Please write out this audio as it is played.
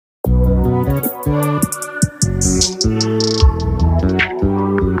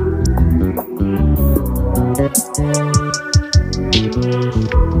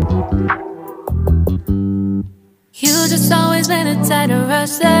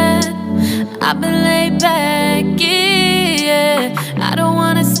rush that. I've been laid back, yeah. I don't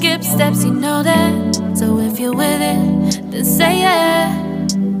wanna skip steps, you know that. So if you're with it, then say yeah.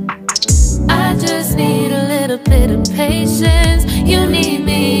 I just need a little bit of patience. You need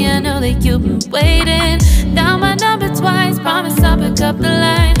me, I know that you've been waiting. Down my number twice, promise I'll pick up the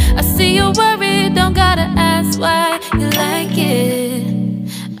line. I see you worried, don't gotta ask why. You like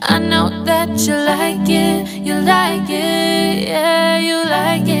it, I know that you like it. You like it, yeah, you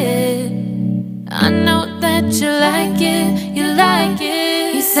like it. I know that you like it, you like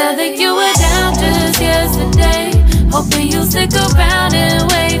it. You said that you were down just yesterday, hoping you'll stick around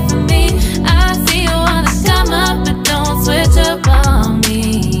and wait for me. I see you wanna come up, but don't switch up on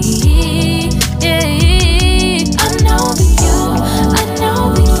me. Yeah, I know that you, I know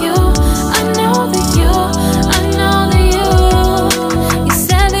that you, I know that you, I know that you. You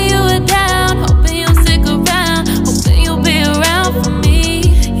said that you were down, hoping you'll stick around, hoping you'll be around for me.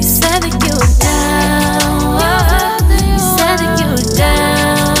 You said that you were down, you said that you were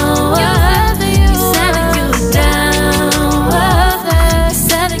down, you said that you were down, you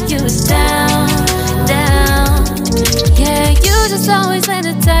said that you were down, down. Yeah, you just always been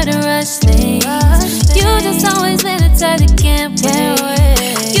the type to rush things. You just always been the type that can't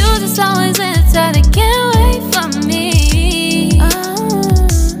wait. You just always been the type that can't wait for me.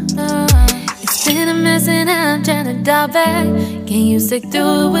 It's been a mess and I'm trying to dial back. Can you stick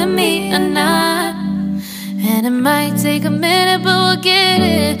through it with me or not? And it might take a minute, but we'll get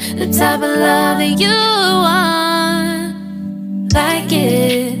it. The type of love that you want, like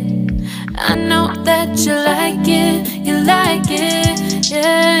it. I know that you like it, you like it,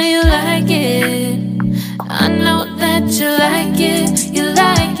 yeah, you like it. I know that you like it, you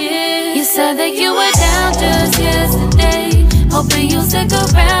like it. You said that you were down just yesterday, hoping you'll stick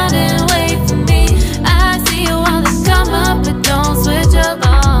around and wait for me. I see you wanna come up, but don't switch up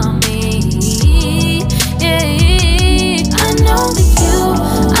on me. Yeah, I know that you,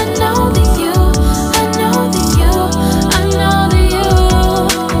 I know that you, I know that you, I know that you.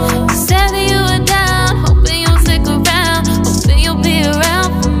 You said that you were down, hoping you'll stick around, hoping you'll be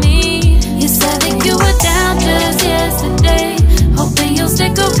around for me. You said that you were down just yesterday, hoping you'll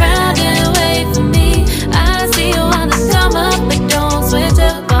stick around and wait for me. I see you wanna come up, but don't switch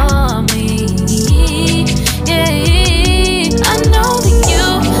up on me. Yeah, I know that you,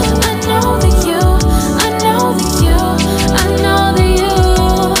 I know that you, I know that you, I know that you.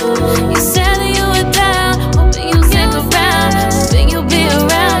 You said that you were down, hoping you'll stick around, hoping you'll be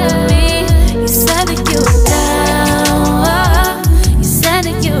around with me. You said that you were down, you said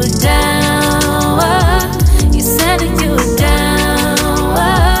that you were down, you said that you were down,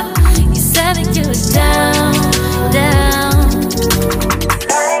 you said that you were down, down.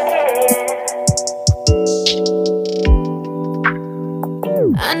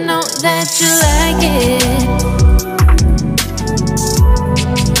 I know that you like it.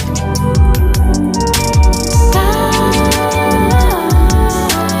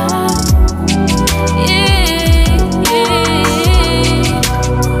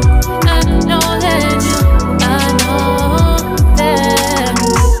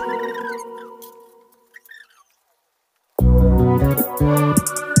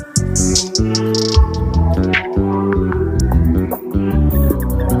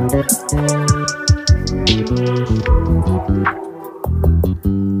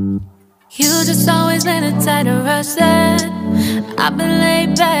 You just always been the type to rush that. I've been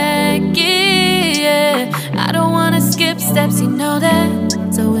laid back, yeah. I don't wanna skip steps, you know that.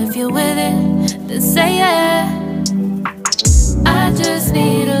 So if you're with it, then say yeah. I just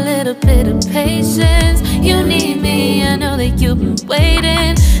need a little bit of patience. You need me, I know that you've been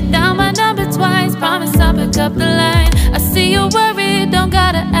waiting. Down my number twice, promise I'll pick up the line. I see you worried, don't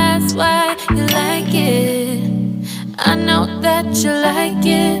gotta ask why. You like it, I know that you like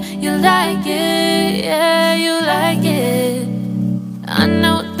it, you like it, yeah, you like it. I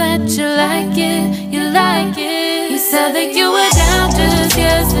know that you like it, you like it. You said that you were down